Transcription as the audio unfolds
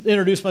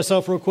Introduce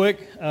myself real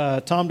quick.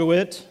 Tom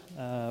DeWitt.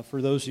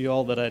 For those of you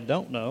all that I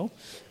don't know,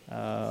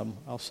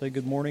 I'll say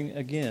good morning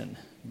again.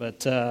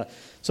 But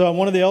so I'm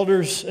one of the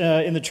elders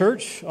in the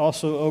church.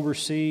 Also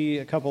oversee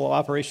a couple of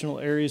operational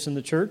areas in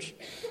the church.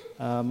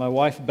 My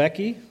wife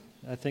Becky,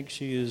 I think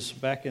she is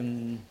back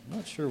in. I'm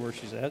not sure where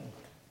she's at.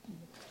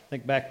 I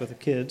think back with the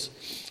kids,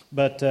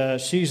 but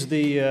she's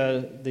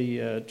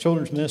the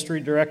children's ministry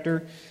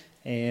director.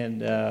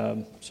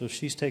 And so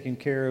she's taking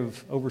care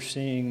of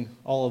overseeing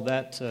all of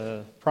that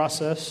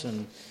process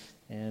and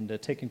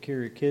taking care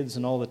of your kids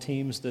and all the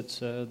teams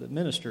that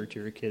minister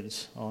to your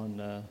kids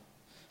on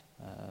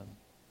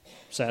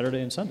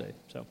Saturday and Sunday.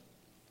 So,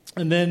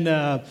 and then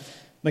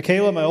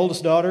Michaela, my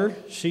oldest daughter,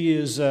 she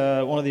is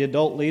one of the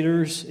adult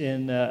leaders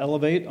in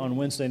Elevate on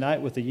Wednesday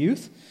night with the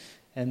youth.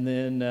 And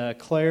then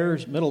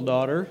Claire's middle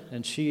daughter,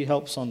 and she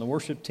helps on the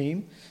worship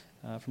team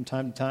from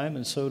time to time,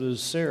 and so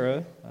does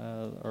Sarah,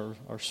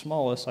 our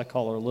smallest. I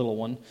call her little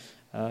one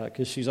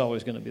because she's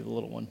always going to be the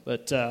little one.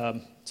 But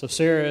so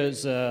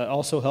Sarah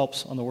also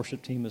helps on the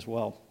worship team as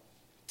well.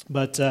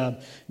 But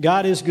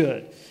God is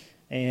good,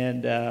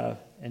 and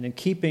in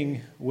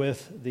keeping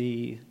with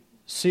the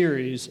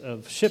series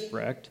of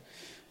Shipwrecked,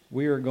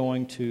 we are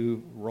going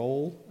to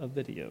roll a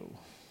video.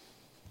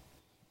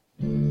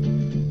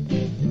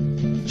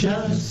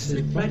 Just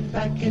sit right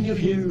back and you'll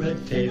hear a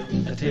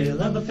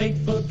tale of a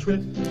fateful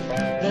trip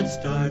that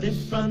started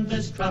from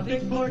this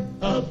tropic port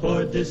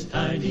aboard this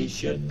tiny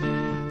ship.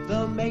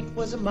 The mate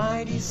was a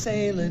mighty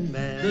sailing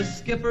man, the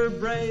skipper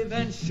brave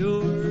and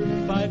sure.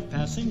 5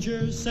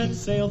 passengers set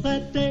sail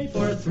that day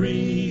for a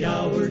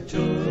 3-hour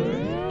tour,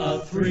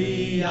 a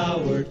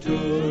 3-hour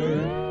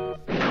tour.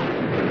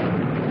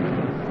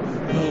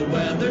 The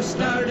weather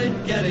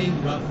started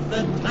getting rough,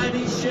 the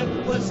tiny ship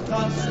was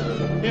tossed.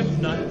 If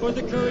not for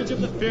the courage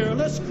of the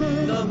fearless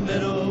crew, the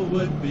minnow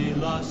would be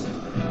lost.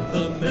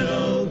 The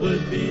minnow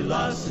would be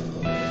lost.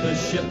 The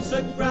ship's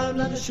aground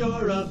on the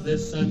shore of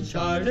this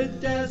uncharted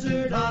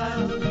desert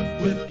isle,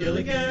 with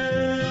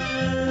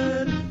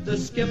Gilligan, the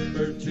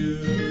skipper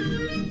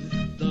too,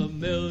 the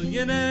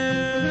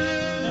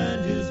millionaire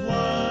and his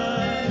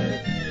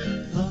wife,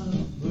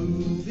 the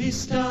movie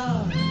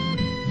star,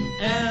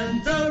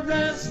 and the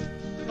rest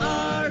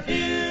are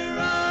here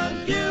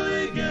on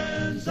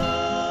Gilligan's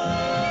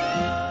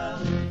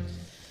Isle.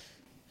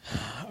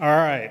 All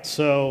right,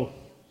 so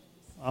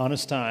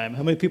honest time.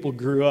 How many people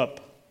grew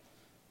up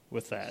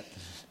with that?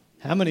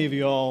 How many of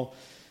you all,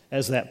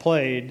 as that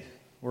played,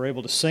 were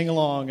able to sing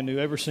along and knew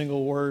every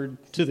single word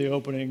to the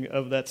opening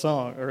of that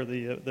song or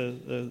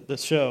the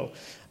show?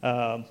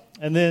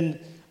 And then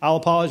I'll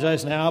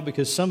apologize now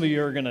because some of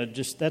you are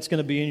that's going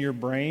to be in your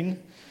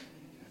brain.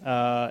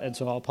 And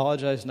so I'll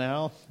apologize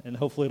now, and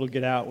hopefully it'll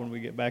get out when we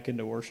get back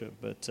into worship.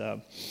 But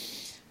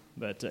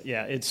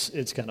yeah,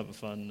 it's kind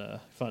of a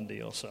fun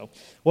deal. So,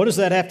 what does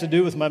that have to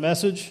do with my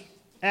message?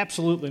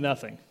 Absolutely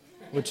nothing,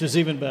 which is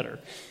even better.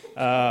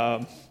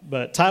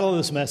 But title of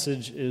this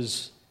message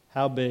is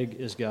 "How Big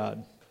Is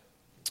God?"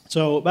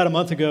 So about a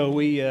month ago,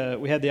 we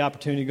had the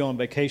opportunity to go on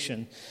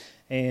vacation,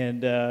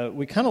 and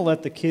we kind of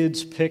let the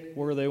kids pick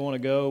where they want to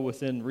go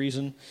within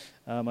reason.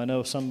 I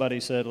know somebody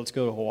said, let's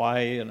go to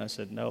Hawaii, and I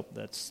said, nope,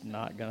 that's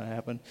not going to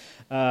happen.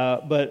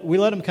 But we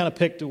let them kind of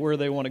pick to where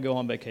they want to go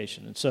on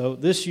vacation. And so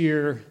this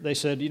year, they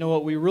said, you know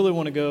what, we really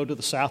want to go to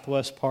the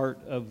southwest part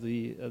of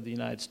the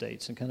United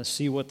States and kind of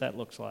see what that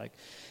looks like.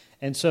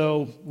 And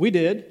so we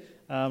did,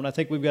 and I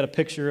think we've got a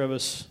picture of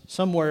us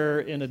somewhere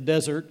in a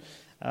desert,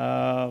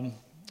 and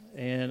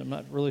I'm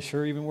not really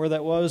sure even where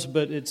that was,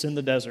 but it's in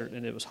the desert,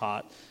 and it was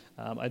hot.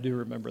 I do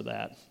remember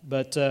that.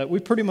 But we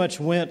pretty much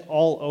went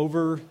all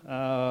over,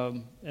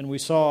 and we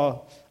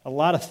saw a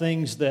lot of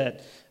things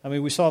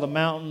we saw the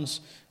mountains,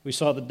 we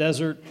saw the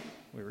desert,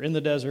 we were in the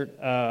desert,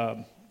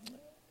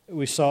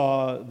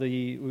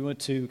 we went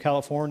to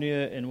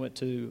California and went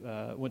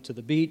to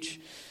the beach,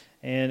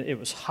 and it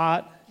was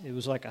hot. It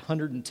was like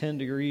 110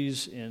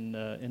 degrees in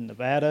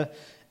Nevada,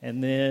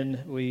 and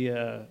then we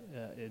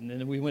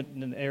went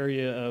in an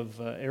area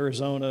of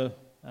Arizona,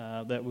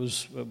 that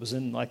was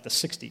in like the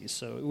 60s.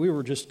 So we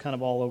were just kind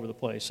of all over the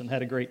place and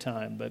had a great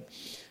time. But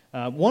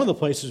one of the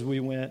places we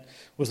went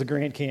was the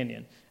Grand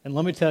Canyon. And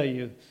let me tell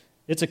you,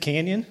 it's a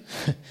canyon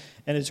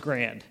and it's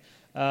grand,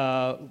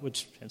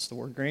 which hence the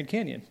word Grand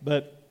Canyon.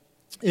 But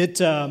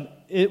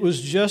it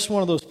was just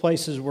one of those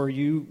places where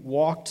you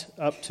walked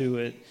up to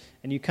it,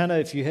 and you kind of,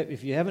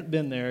 if you haven't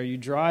been there, you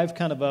drive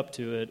kind of up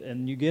to it,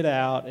 and you get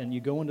out and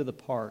you go into the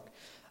park.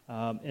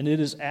 And it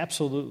is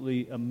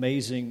absolutely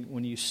amazing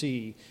when you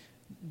see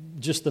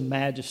just the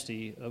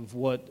majesty of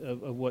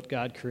what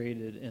God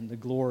created and the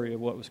glory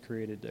of what was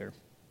created there.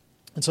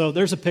 And so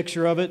there's a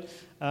picture of it,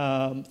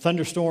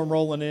 thunderstorm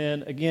rolling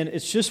in. Again,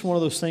 it's just one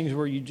of those things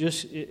where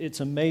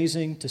it's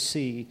amazing to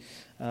see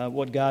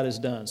what God has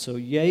done. So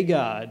yay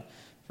God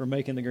for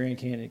making the Grand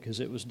Canyon, because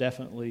it was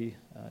definitely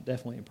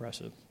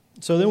impressive.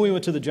 So then we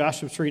went to the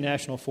Joshua Tree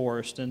National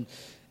Forest, and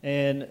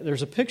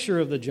there's a picture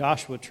of the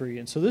Joshua tree.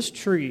 And so this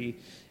tree,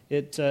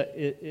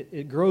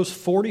 it grows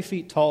 40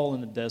 feet tall in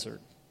the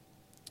desert.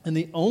 And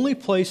the only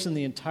place in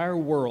the entire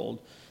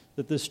world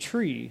that this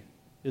tree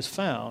is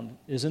found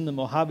is in the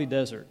Mojave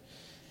Desert.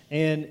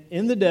 And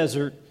in the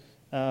desert,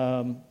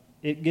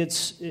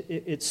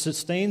 it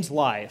sustains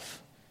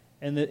life.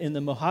 And in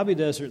the Mojave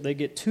Desert, they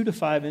get 2 to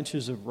 5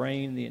 inches of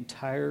rain the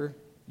entire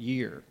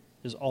year,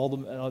 is all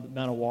the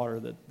amount of water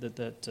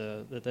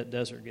that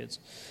desert gets.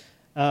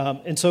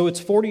 And so it's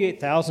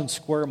 48,000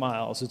 square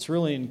miles. It's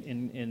really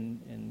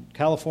in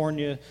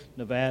California,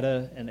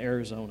 Nevada, and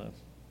Arizona.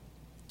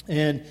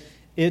 And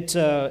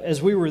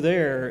as we were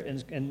there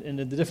and in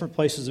the different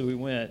places that we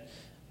went,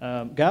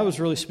 God was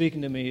really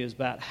speaking to me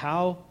about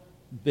how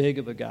big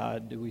of a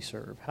God do we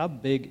serve? How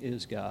big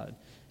is God?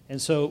 And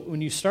so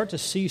when you start to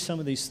see some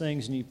of these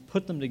things and you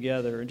put them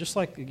together, and just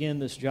like, again,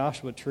 this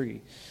Joshua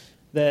tree,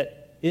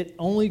 that it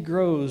only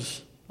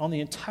grows on the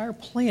entire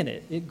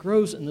planet. It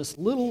grows in this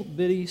little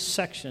bitty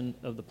section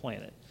of the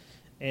planet.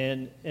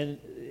 And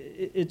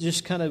it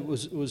just kind of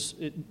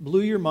it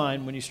blew your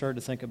mind when you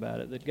started to think about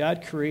it, that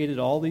God created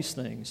all these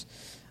things,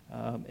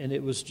 and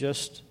it was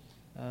just,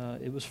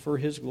 it was for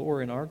His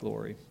glory and our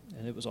glory,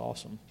 and it was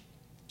awesome.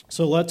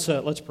 So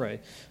let's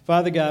pray.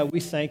 Father God, we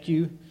thank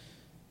You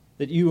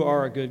that You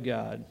are a good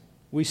God.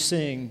 We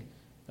sing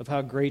of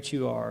how great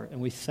You are,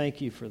 and we thank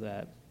You for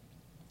that.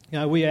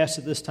 God, we ask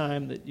at this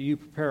time that You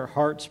prepare our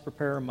hearts,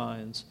 prepare our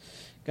minds.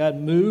 God,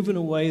 move in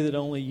a way that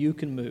only You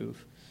can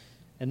move,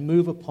 and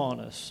move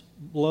upon us.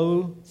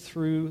 Blow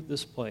through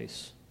this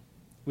place.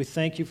 We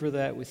thank You for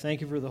that. We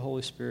thank You for the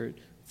Holy Spirit.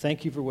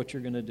 Thank You for what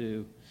You're going to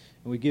do.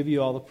 And we give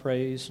You all the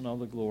praise and all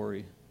the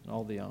glory and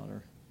all the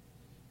honor.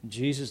 In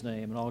Jesus'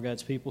 name, and all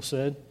God's people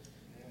said,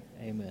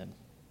 Amen.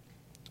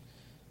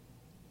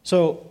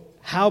 So,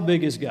 how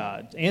big is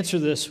God? To answer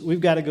this, we've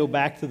got to go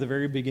back to the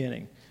very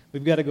beginning.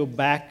 We've got to go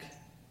back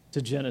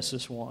to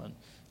Genesis 1.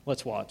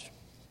 Let's watch.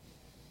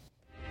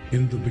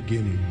 In the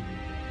beginning,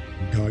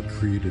 God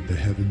created the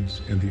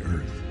heavens and the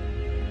earth.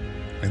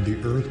 And the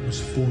earth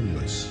was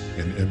formless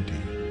and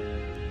empty,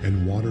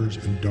 and waters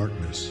and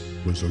darkness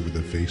was over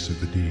the face of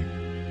the deep.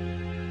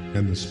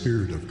 And the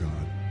Spirit of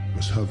God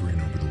was hovering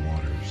over the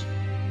waters.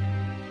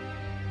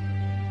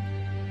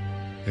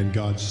 And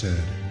God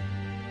said,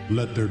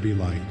 "Let there be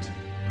light."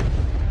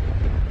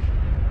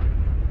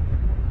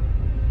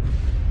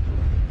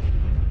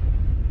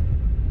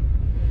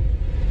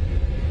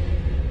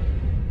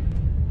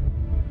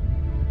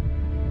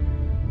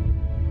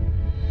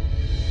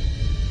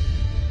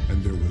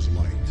 And there was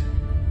light.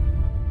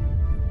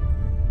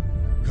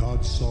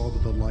 God saw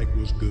that the light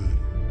was good,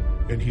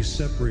 and He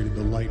separated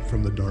the light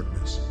from the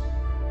darkness.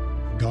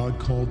 God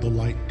called the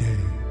light day,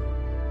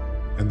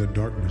 and the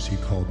darkness He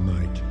called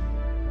night.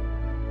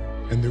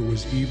 And there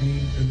was evening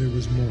and there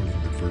was morning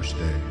the first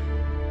day.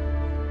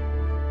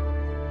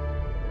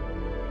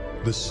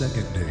 The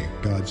second day,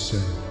 God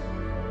said,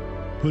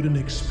 "Put an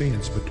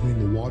expanse between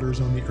the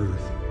waters on the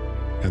earth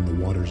and the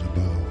waters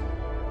above."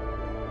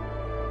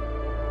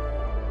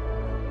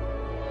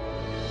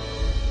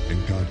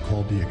 And God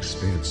called the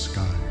expanse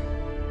sky.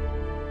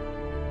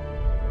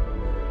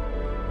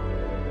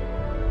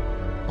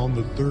 On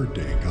the third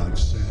day, God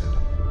said,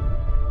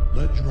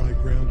 "Let dry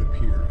ground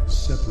appear and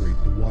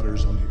separate the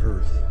waters on the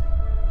earth."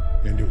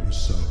 And it was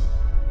so.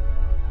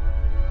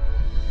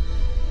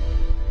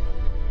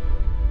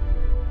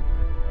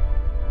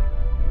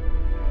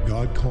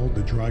 God called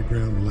the dry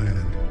ground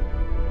land,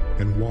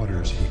 and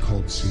waters He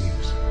called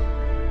seas.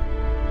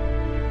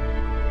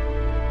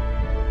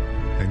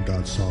 And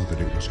God saw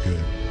that it was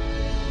good.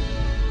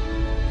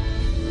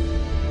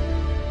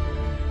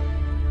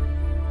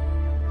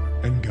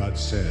 And God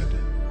said,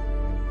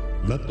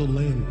 "Let the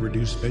land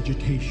produce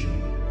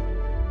vegetation,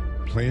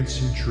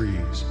 plants and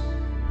trees."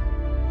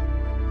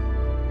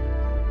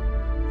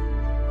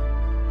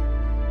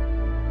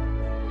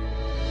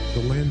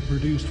 The land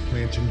produced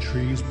plants and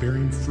trees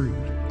bearing fruit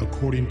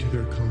according to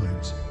their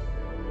kinds.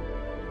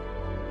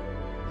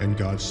 And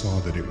God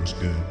saw that it was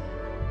good.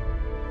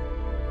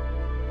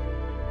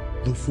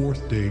 The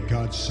fourth day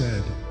God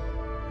said,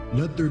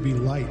 "Let there be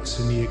lights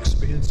in the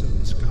expanse of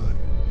the sky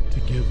to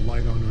give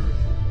light on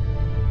earth."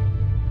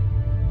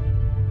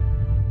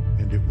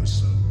 And it was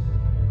so.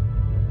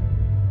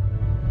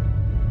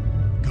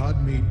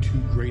 God made 2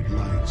 great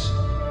lights,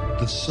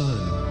 the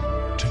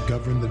sun to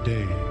govern the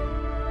day,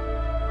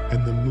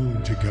 and the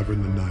moon to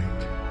govern the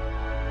night.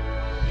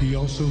 He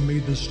also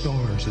made the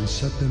stars and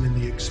set them in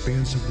the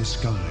expanse of the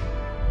sky.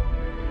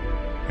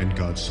 And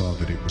God saw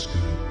that it was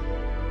good.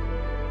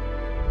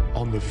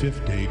 On the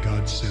 5th day,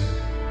 God said,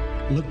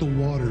 "Let the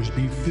waters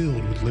be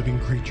filled with living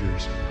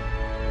creatures,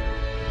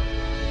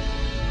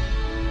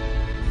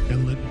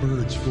 and let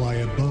birds fly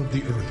above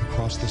the earth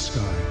across the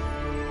sky."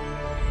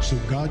 So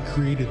God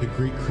created the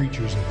great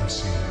creatures of the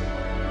sea,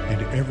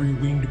 and every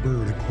winged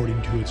bird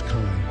according to its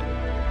kind.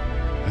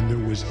 And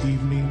there was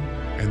evening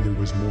and there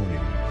was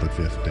morning the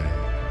 5th day.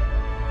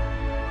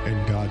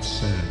 And God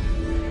said,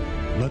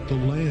 "Let the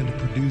land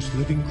produce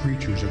living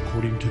creatures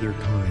according to their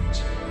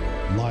kinds,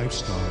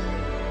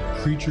 livestock,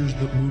 creatures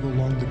that move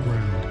along the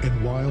ground,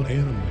 and wild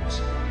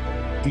animals,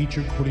 each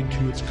according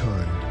to its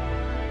kind."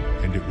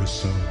 And it was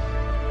so.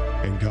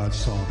 And God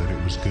saw that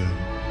it was good.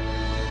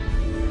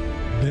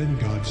 Then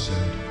God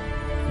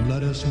said,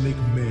 "Let us make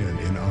man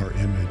in our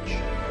image,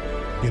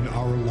 in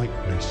our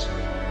likeness,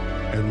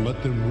 and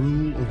let them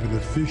rule over the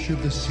fish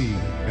of the sea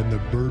and the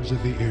birds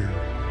of the air,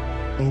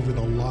 over the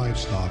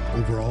livestock,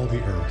 over all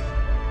the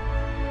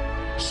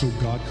earth." So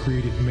God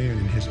created man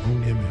in his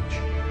own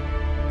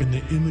image. In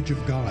the image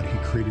of God he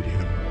created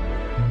him.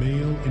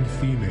 Male and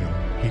female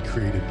he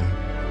created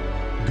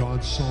them.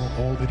 God saw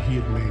all that he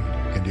had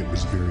made, and it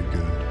was very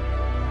good.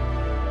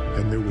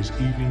 And there was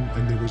evening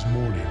and there was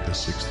morning the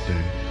sixth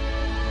day.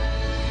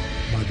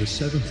 By the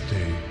seventh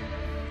day,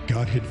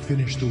 God had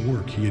finished the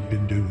work he had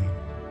been doing.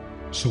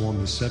 So on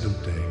the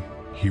seventh day,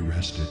 he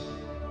rested.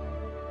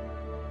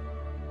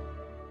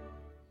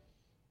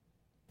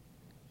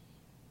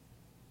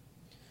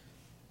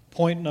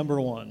 Point number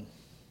 1,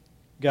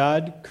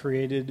 God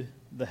created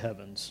the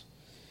heavens.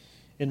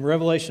 In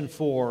Revelation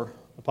 4,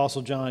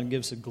 Apostle John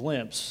gives a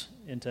glimpse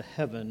into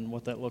heaven,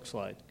 what that looks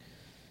like.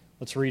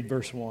 Let's read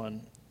verse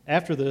 1.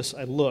 "After this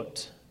I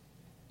looked,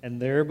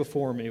 and there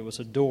before me was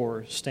a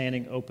door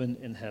standing open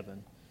in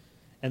heaven.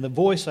 And the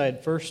voice I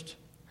had first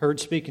heard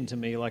speaking to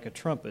me like a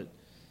trumpet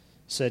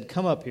said,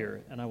 'Come up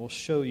here, and I will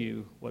show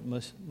you what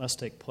must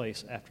take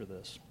place after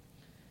this.'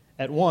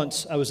 At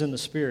once I was in the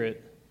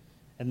Spirit,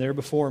 and there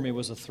before me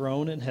was a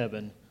throne in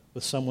heaven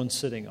with someone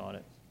sitting on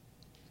it.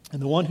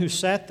 And the one who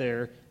sat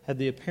there had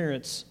the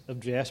appearance of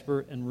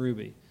jasper and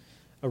ruby,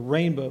 a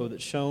rainbow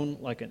that shone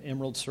like an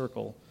emerald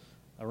circle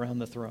around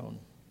the throne.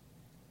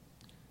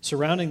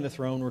 Surrounding the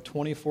throne were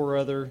 24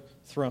 other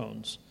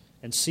thrones,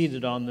 and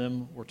seated on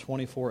them were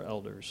 24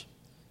 elders.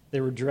 They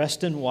were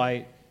dressed in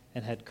white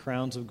and had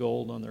crowns of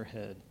gold on their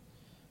head.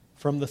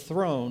 From the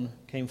throne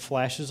came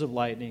flashes of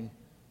lightning,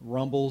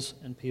 rumbles,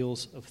 and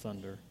peals of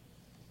thunder.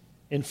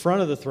 In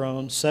front of the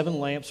throne, 7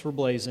 lamps were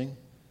blazing.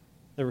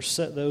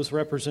 Those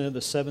represented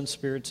the 7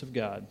 spirits of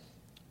God.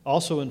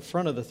 Also in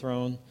front of the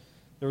throne,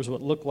 there was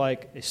what looked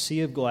like a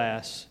sea of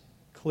glass,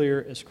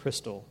 clear as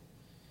crystal.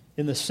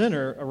 In the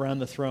center, around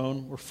the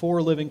throne, were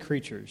 4 living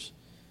creatures,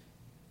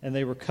 and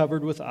they were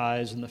covered with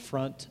eyes in the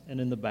front and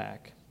in the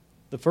back.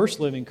 The first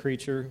living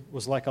creature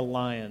was like a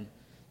lion.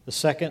 The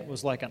second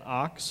was like an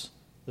ox.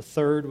 The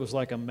third was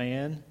like a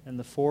man, and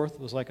the fourth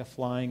was like a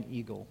flying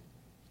eagle.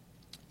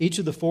 Each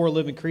of the 4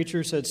 living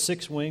creatures had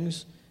 6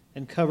 wings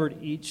and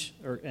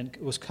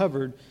was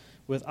covered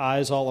with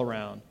eyes all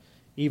around,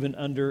 even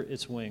under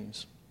its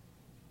wings.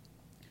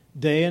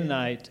 Day and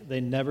night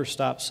they never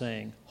stopped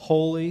saying,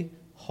 "Holy,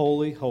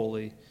 holy,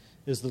 holy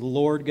is the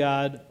Lord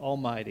God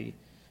Almighty,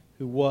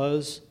 who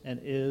was and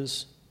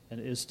is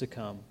to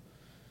come."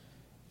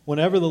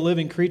 Whenever the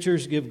living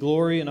creatures give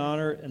glory and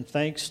honor and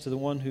thanks to the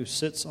one who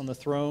sits on the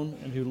throne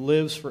and who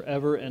lives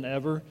forever and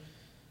ever,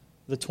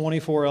 the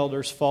 24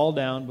 elders fall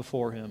down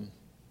before him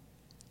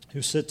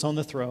who sits on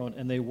the throne,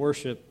 and they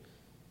worship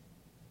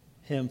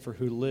him for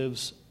who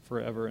lives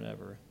forever and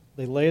ever.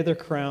 They lay their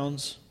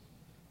crowns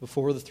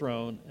before the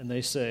throne, and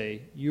they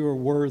say, "You are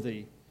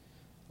worthy,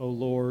 O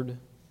Lord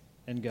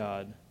and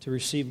God, to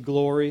receive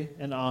glory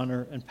and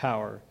honor and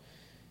power.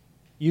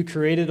 You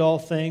created all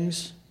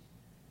things,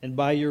 and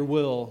by your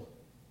will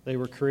they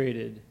were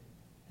created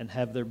and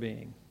have their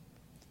being."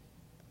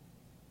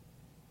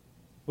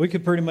 We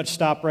could pretty much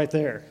stop right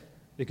there,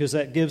 because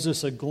that gives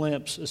us a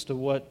glimpse as to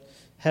what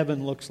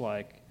heaven looks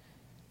like.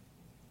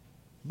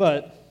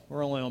 But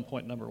we're only on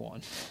point number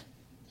 1.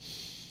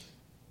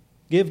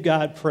 Give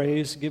God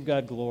praise, give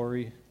God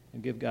glory,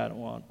 and give God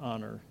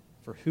honor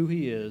for who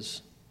he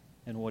is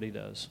and what he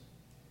does.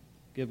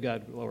 Give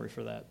God glory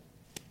for that.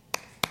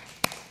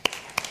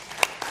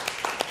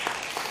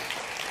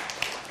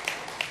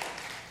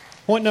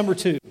 Point number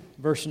 2,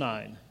 verse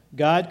 9.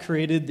 God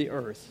created the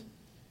earth.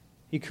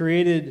 He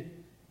created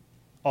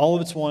all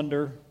of its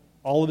wonder,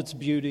 all of its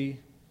beauty,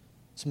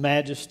 its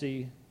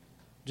majesty,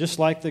 just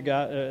like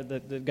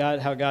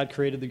how God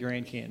created the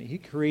Grand Canyon. He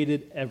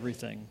created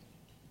everything.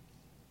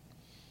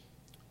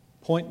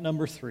 Point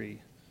number 3,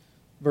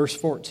 verse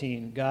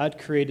 14. God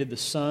created the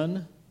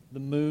sun, the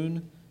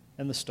moon,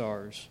 and the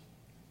stars.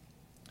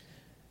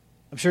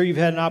 I'm sure you've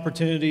had an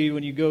opportunity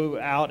when you go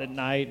out at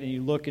night and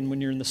you look, and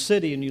when you're in the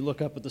city and you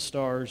look up at the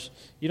stars,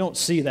 you don't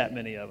see that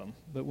many of them.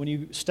 But when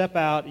you step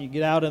out and you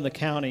get out in the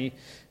county,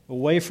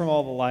 away from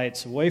all the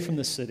lights, away from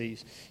the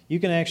cities, you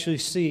can actually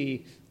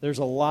see there's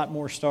a lot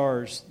more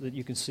stars that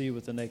you can see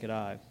with the naked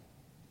eye.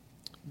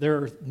 There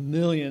are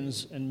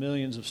millions and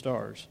millions of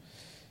stars.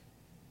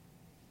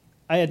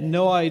 I had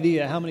no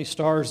idea how many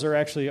stars there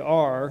actually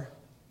are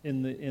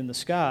in the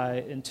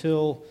sky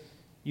until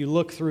you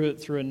look through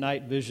it through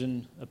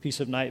a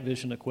piece of night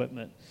vision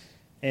equipment.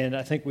 And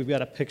I think we've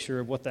got a picture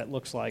of what that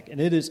looks like.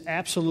 And it is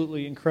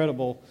absolutely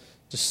incredible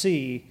to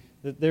see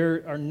that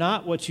there are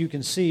not what you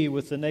can see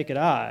with the naked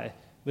eye,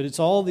 but it's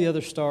all the other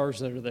stars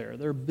that are there.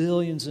 There are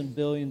billions and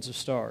billions of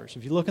stars.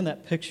 If you look in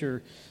that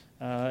picture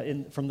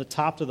from the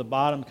top to the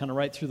bottom, kind of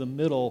right through the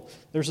middle,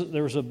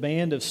 there was a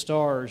band of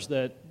stars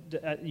that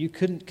you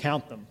couldn't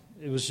count them.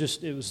 It was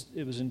just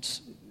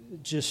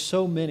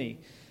so many.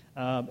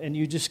 And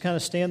you just kind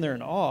of stand there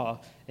in awe,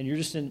 And you're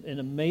just in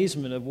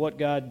amazement of what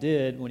God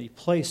did when he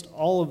placed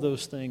all of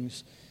those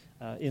things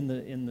in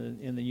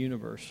the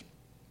universe.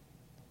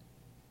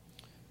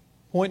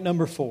 Point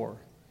number 4,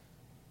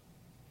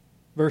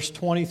 verse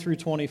 20 through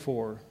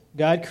 24.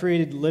 God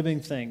created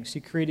living things.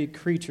 He created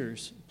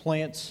creatures,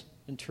 plants,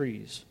 and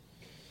trees.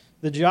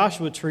 The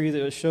Joshua tree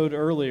that was showed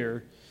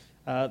earlier,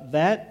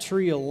 that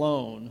tree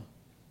alone,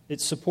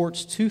 it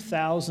supports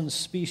 2,000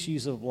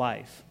 species of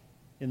life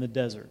in the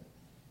desert.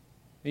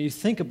 And you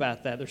think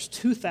about that. There's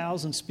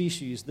 2,000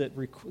 species that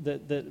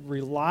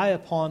rely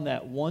upon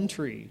that one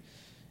tree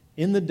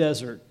in the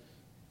desert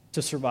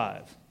to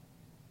survive.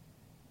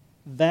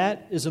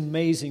 That is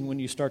amazing when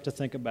you start to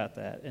think about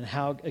that and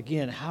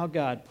how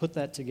God put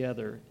that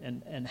together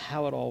and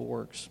how it all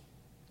works.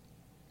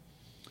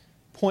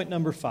 Point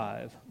number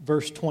 5,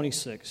 verse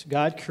 26.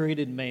 God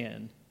created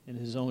man in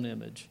his own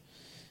image.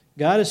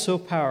 God is so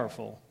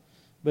powerful,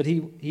 but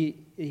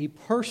he's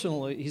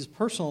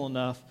personal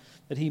enough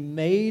that he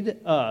made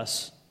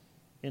us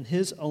in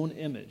his own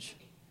image.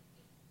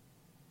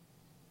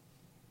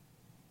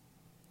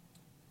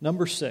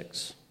 Number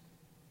 6,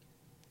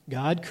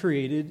 God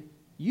created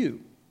you.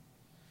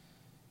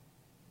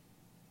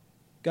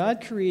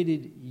 God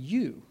created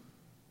you.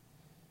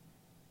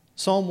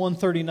 Psalm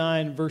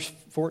 139, verse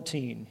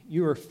 14,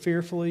 you are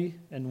fearfully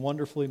and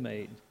wonderfully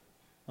made.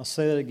 I'll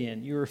say that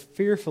again. You are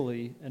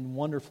fearfully and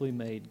wonderfully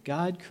made.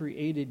 God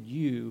created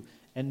you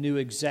and knew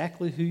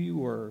exactly who you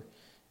were,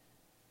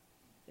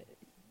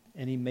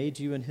 and he made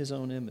you in his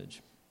own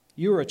image.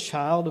 You are a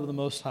child of the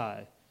Most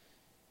High,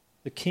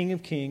 the King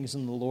of Kings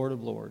and the Lord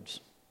of Lords.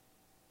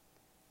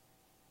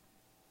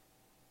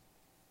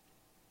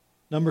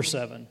 Number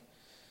 7,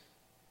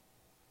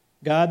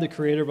 God, the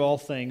creator of all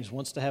things,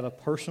 wants to have a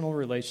personal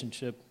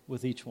relationship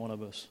with each one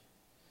of us.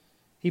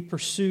 He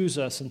pursues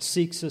us and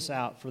seeks us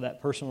out for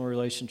that personal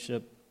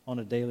relationship on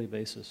a daily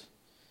basis.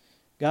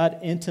 God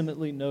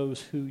intimately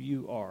knows who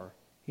you are.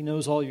 He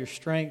knows all your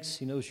strengths.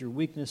 He knows your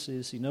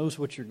weaknesses. He knows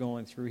what you're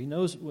going through. He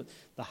knows what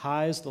the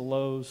highs, the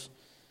lows.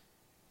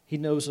 He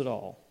knows it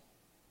all.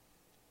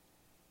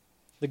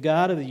 The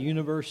God of the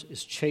universe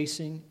is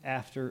chasing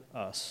after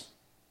us.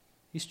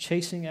 He's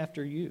chasing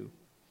after you.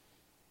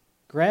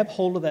 Grab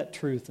hold of that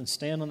truth and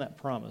stand on that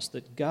promise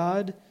that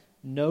God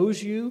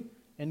knows you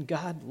and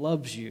God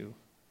loves you.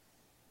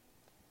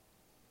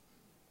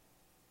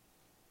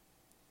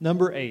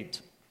 Number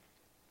 8.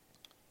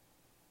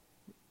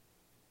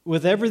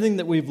 With everything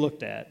that we've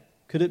looked at,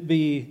 could it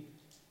be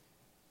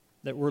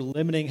that we're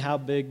limiting how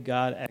big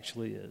God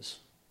actually is?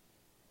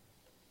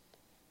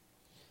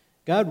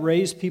 God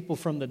raised people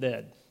from the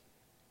dead.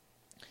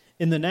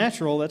 In the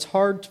natural, that's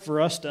hard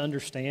for us to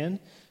understand,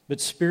 but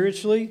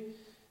spiritually,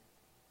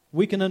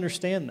 we can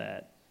understand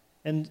that.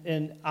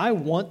 And I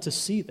want to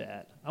see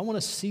that. I want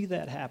to see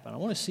that happen. I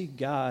want to see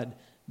God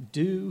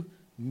do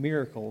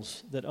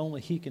miracles that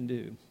only he can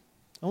do.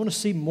 I want to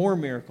see more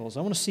miracles.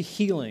 I want to see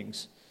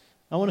healings.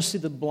 I want to see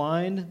the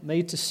blind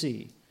made to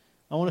see.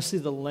 I want to see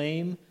the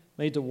lame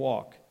made to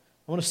walk.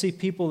 I want to see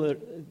people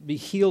that be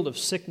healed of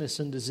sickness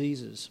and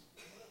diseases.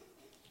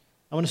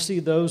 I want to see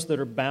those that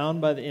are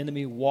bound by the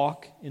enemy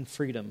walk in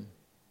freedom.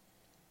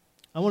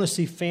 I want to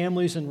see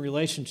families and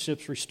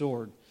relationships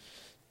restored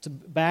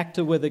back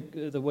to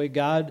the way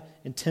God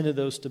intended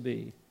those to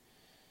be.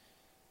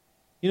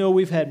 You know,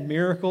 we've had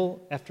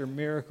miracle after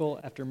miracle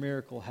after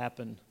miracle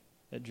happen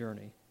at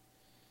Journey.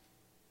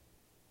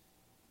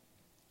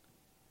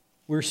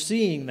 We're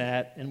seeing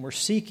that and we're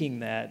seeking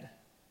that,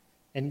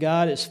 and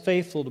God is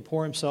faithful to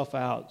pour himself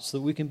out so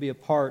that we can be a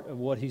part of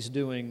what he's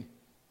doing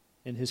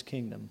in his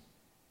kingdom.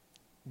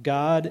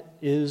 God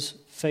is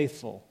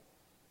faithful.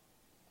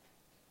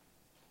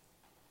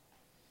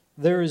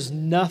 There is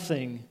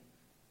nothing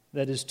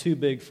that is too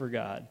big for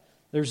God.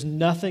 There's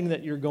nothing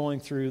that you're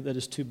going through that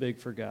is too big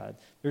for God.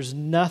 There's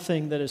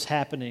nothing that is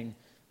happening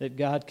that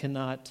God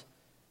cannot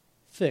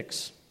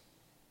fix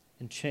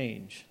and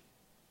change.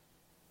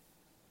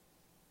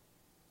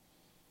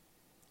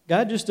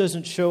 God just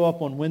doesn't show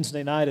up on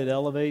Wednesday night at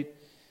Elevate.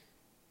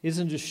 He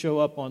doesn't just show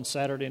up on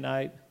Saturday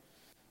night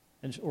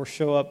or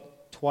show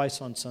up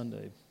twice on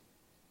Sunday.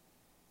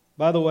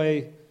 By the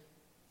way,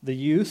 the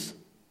youth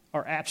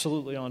are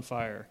absolutely on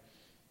fire.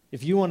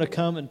 If you want to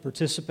come and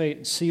participate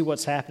and see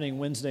what's happening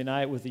Wednesday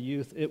night with the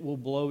youth, it will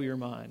blow your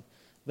mind.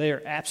 They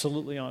are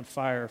absolutely on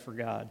fire for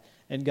God.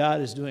 And God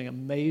is doing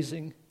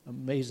amazing,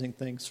 amazing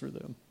things through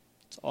them.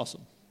 It's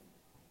awesome.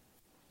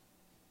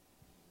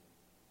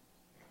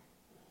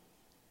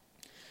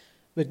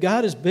 But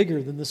God is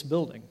bigger than this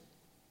building.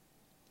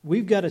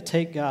 We've got to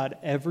take God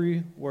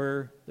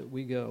everywhere that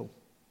we go.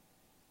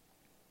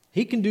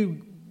 He can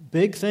do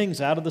big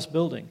things out of this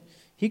building.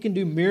 He can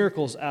do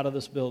miracles out of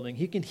this building.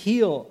 He can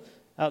heal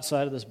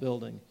outside of this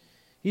building.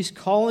 He's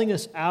calling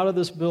us out of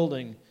this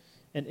building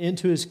and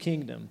into his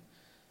kingdom.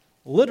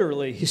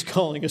 Literally, he's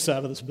calling us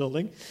out of this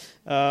building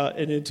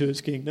and into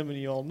his kingdom, and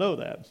you all know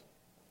that.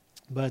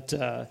 But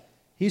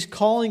he's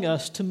calling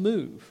us to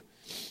move.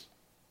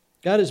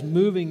 God is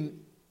moving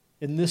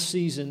in this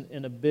season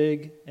in a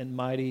big and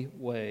mighty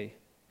way,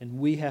 and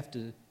we have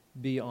to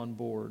be on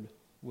board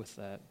with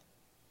that.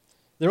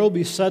 There will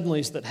be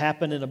suddenlies that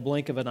happen in a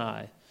blink of an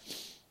eye.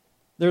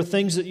 There are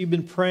things that you've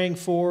been praying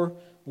for,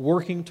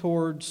 working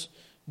towards,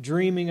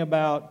 dreaming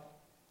about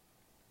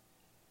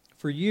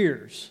for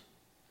years.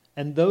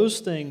 And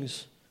those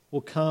things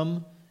will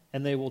come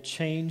and they will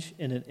change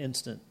in an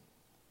instant.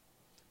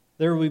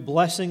 There will be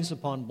blessings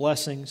upon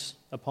blessings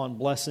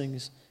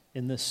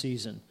in this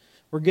season.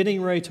 We're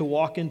getting ready to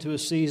walk into a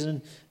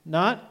season,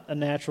 not a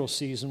natural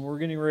season. We're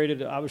getting ready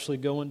to obviously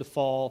go into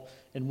fall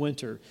and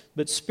winter.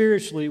 But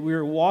spiritually, we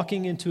are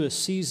walking into a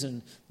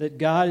season that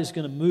God is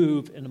going to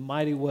move in a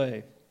mighty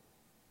way.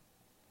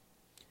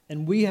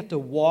 And we have to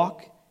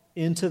walk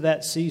into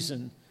that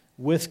season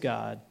with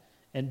God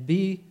and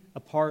be a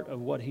part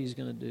of what He's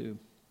going to do.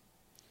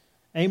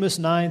 Amos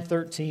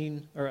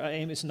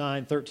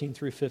 9:13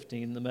 through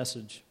 15, the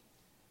Message.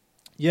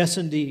 Yes,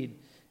 indeed,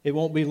 it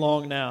won't be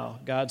long now,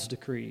 God's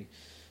decree.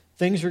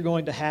 Things are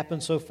going to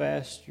happen so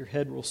fast, your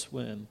head will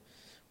swim.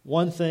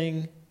 One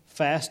thing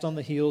fast on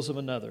the heels of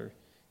another.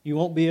 You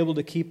won't be able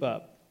to keep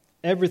up.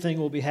 Everything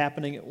will be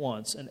happening at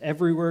once, and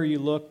everywhere you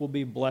look will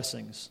be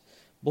blessings.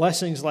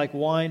 Blessings like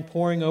wine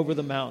pouring over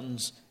the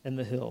mountains and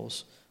the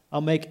hills.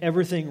 I'll make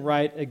everything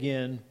right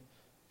again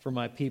for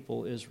my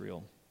people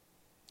Israel.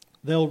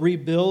 They'll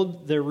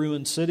rebuild their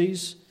ruined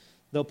cities.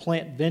 They'll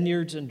plant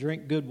vineyards and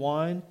drink good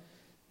wine.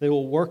 They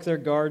will work their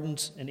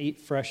gardens and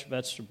eat fresh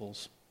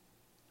vegetables.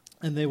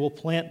 And they will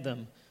plant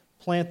them,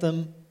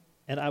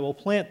 and I will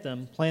plant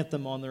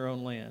them on their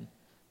own land.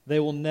 They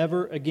will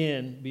never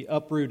again be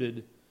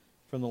uprooted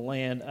from the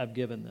land I've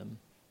given them.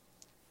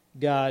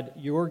 God,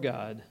 your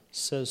God,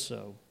 says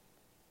so.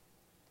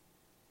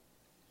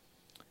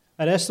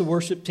 I'd ask the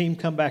worship team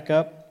come back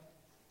up,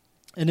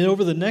 and then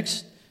over the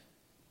next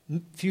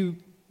few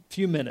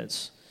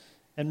minutes,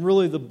 and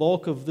really the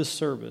bulk of this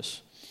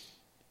service,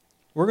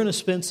 we're going to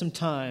spend some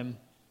time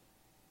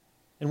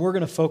and we're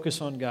going to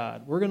focus on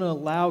God. We're going to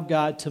allow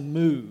God to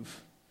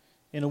move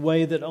in a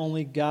way that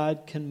only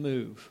God can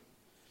move.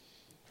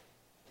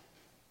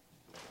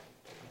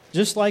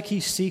 Just like He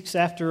seeks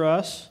after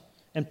us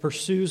and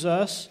pursues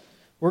us,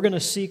 we're going to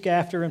seek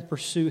after and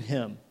pursue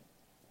Him.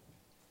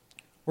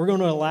 We're going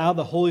to allow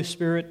the Holy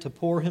Spirit to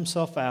pour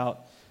Himself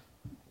out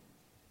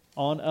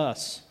on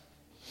us.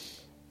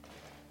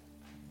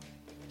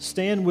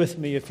 Stand with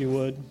me, if you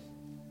would,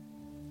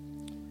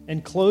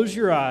 and close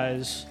your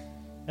eyes,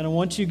 and I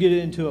want you to get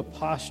into a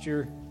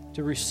posture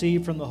to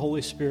receive from the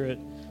Holy Spirit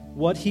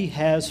what He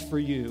has for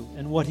you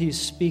and what He's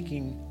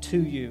speaking to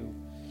you.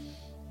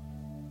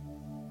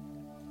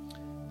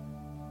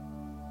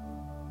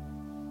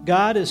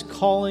 God is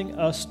calling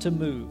us to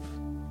move.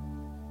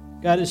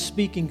 God is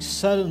speaking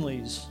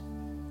suddenlies.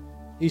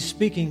 He's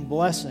speaking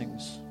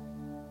blessings.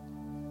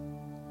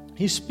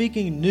 He's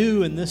speaking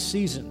new in this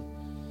season.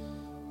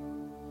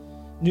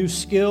 New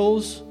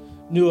skills,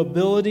 new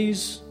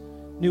abilities,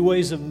 new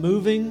ways of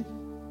moving,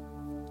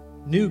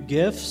 new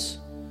gifts,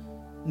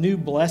 new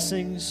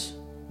blessings,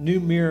 new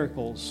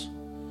miracles,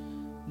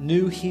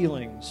 new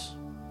healings,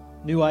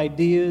 new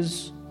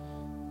ideas,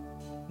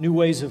 new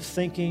ways of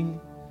thinking,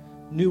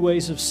 new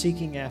ways of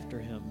seeking after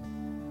Him.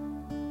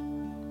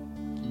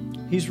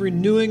 He's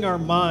renewing our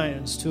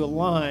minds to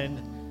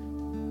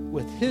align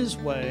with His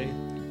way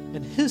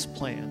and His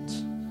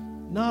plans,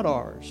 not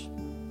ours.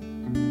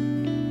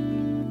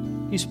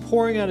 He's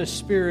pouring out His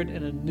Spirit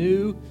in a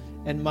new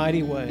and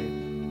mighty way.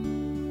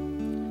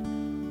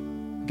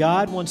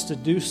 God wants to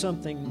do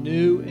something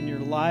new in your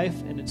life,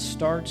 and it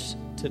starts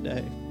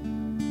today.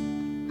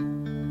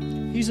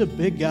 He's a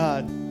big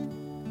God,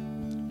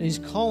 and He's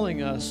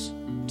calling us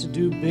to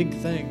do big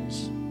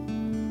things.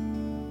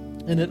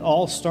 And it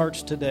all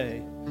starts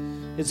today.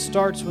 It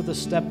starts with a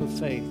step of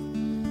faith.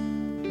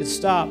 It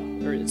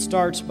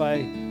starts by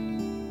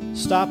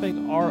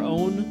stopping our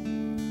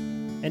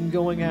own and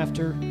going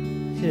after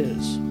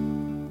His.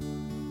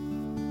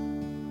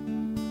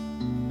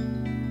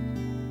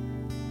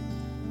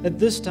 At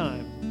this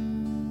time,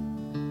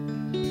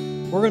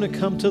 we're going to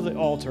come to the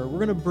altar. We're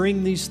going to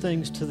bring these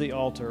things to the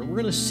altar. We're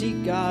going to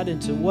seek God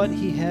into what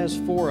He has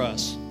for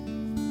us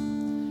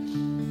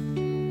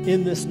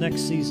in this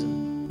next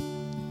season.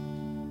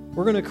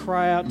 We're going to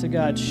cry out to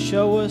God,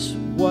 show us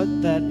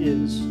what that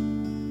is.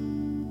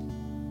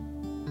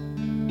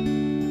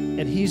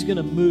 And He's going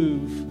to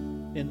move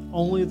in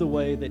only the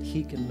way that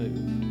He can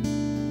move.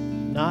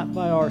 Not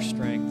by our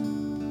strength,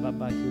 but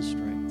by His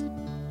strength.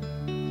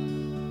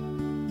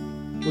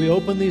 We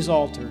open these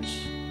altars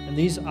and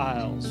these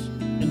aisles,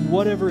 and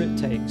whatever it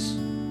takes,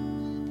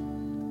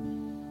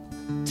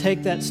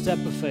 take that step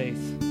of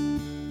faith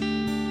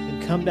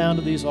and come down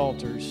to these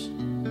altars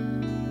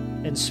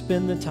and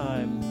spend the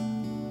time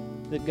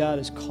that God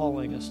is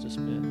calling us to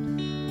spend.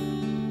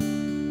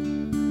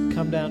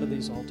 Come down to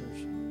these altars.